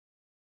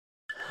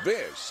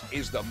This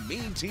is the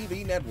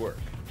MeTV network,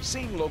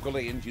 seen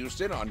locally in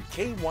Houston on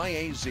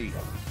KYAZ.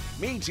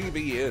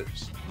 MeTV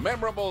is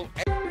memorable.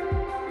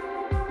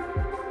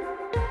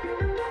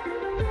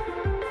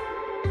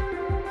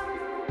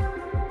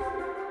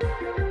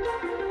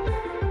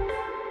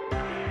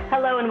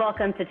 Hello and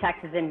welcome to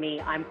Texas and Me.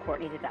 I'm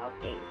Courtney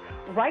Zubowski.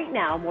 Right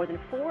now, more than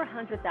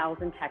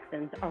 400,000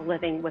 Texans are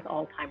living with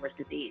Alzheimer's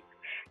disease.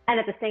 And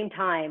at the same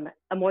time,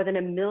 more than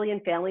 1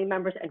 million family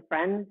members and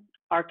friends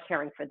are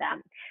caring for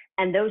them.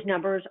 And those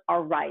numbers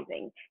are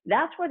rising.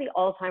 That's where the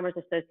Alzheimer's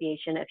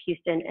Association of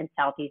Houston and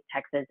Southeast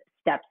Texas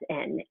steps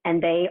in,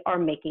 and they are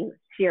making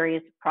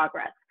serious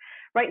progress.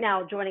 Right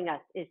now, joining us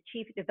is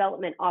Chief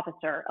Development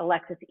Officer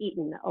Alexis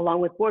Eaton,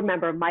 along with Board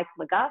Member Mike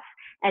McGuff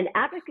and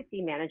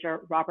Advocacy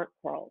Manager Robert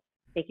Quarles.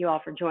 Thank you all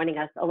for joining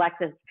us.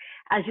 Alexis,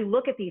 as you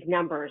look at these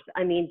numbers,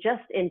 I mean,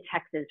 just in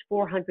Texas,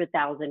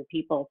 400,000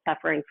 people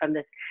suffering from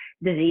this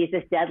disease,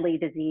 this deadly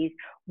disease,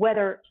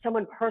 whether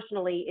someone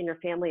personally in your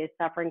family is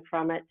suffering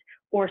from it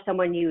or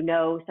someone you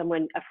know,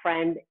 a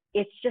friend,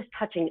 it's just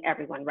touching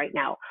everyone right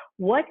now.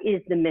 What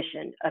is the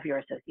mission of your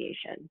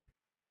association?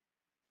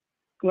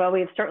 Well,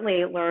 we've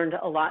certainly learned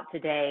a lot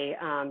today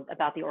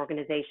about the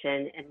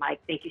organization. And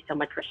Mike, thank you so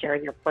much for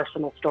sharing your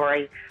personal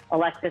story.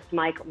 Alexis,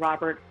 Mike,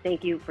 Robert,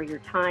 thank you for your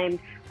time.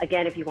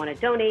 Again, if you want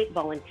to donate,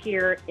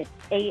 volunteer, it's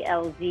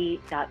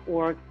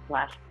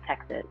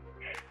alz.org/Texas.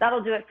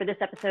 That'll do it for this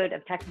episode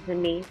of Texas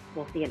and Me.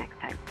 We'll see you next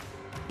time.